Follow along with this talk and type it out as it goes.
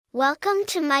Welcome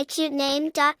to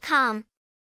mycutename.com.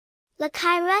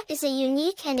 Lakyra is a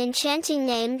unique and enchanting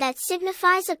name that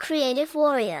signifies a creative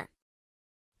warrior.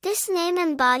 This name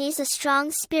embodies a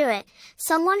strong spirit,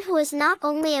 someone who is not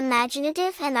only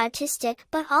imaginative and artistic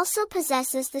but also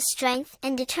possesses the strength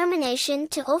and determination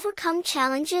to overcome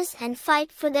challenges and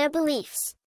fight for their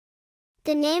beliefs.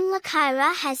 The name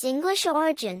lakyra has English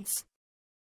origins.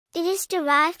 It is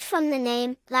derived from the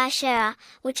name lakyra,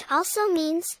 which also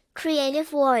means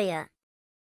creative warrior.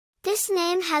 This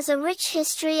name has a rich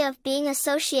history of being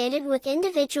associated with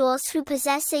individuals who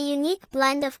possess a unique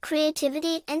blend of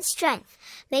creativity and strength,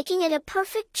 making it a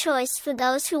perfect choice for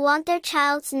those who want their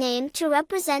child's name to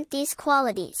represent these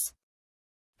qualities.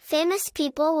 Famous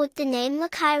people with the name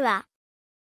lakyra.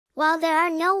 While there are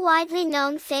no widely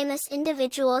known famous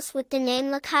individuals with the name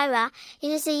lakyra,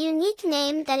 it is a unique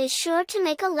name that is sure to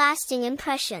make a lasting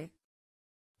impression.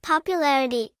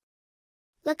 Popularity.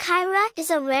 Lakyra is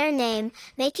a rare name,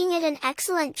 making it an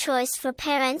excellent choice for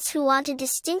parents who want a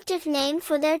distinctive name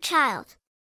for their child.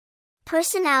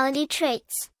 Personality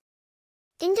traits.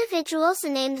 Individuals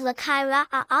named lakyra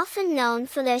are often known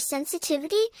for their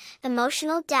sensitivity,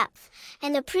 emotional depth,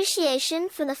 and appreciation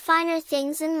for the finer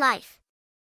things in life.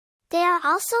 They are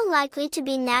also likely to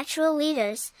be natural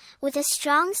leaders, with a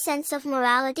strong sense of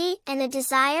morality and a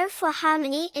desire for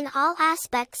harmony in all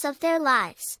aspects of their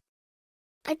lives.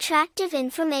 Attractive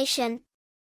information.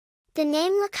 The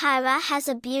name lakyra has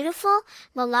a beautiful,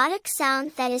 melodic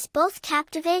sound that is both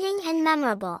captivating and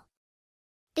memorable.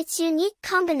 Its unique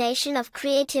combination of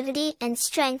creativity and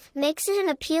strength makes it an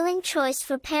appealing choice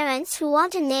for parents who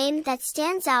want a name that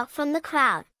stands out from the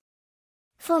crowd.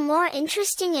 For more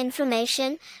interesting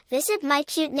information, visit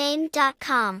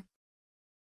mycutename.com.